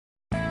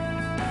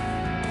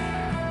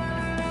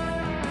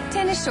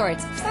Tennis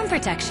shorts, sun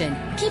protection.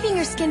 Keeping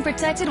your skin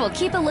protected will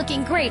keep it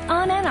looking great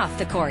on and off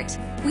the court.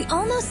 We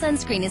all know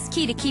sunscreen is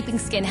key to keeping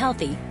skin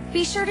healthy.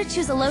 Be sure to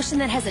choose a lotion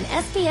that has an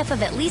SPF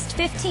of at least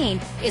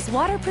 15, is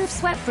waterproof,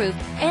 sweatproof,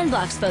 and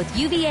blocks both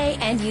UVA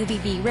and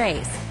UVB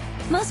rays.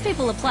 Most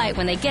people apply it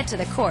when they get to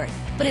the court,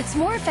 but it's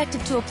more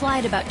effective to apply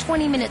it about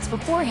 20 minutes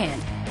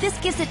beforehand. This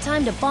gives it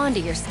time to bond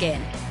to your skin.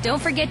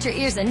 Don't forget your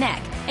ears and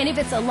neck, and if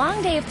it's a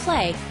long day of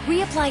play,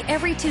 reapply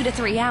every 2 to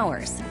 3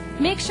 hours.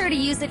 Make sure to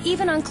use it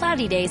even on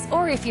cloudy days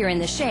or if you're in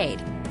the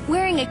shade.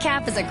 Wearing a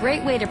cap is a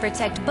great way to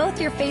protect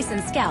both your face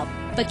and scalp,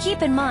 but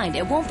keep in mind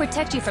it won't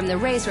protect you from the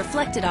rays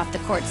reflected off the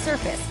court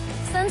surface.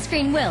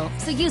 Sunscreen will,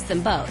 so use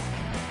them both.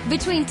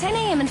 Between 10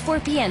 a.m. and 4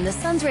 p.m. the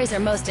sun's rays are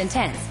most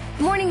intense.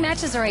 Morning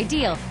matches are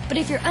ideal, but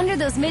if you're under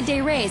those midday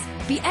rays,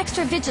 be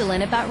extra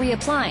vigilant about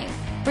reapplying.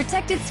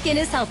 Protected skin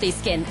is healthy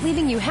skin,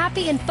 leaving you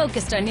happy and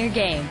focused on your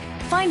game.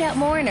 Find out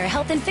more in our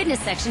health and fitness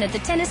section at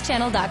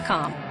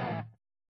thetennischannel.com.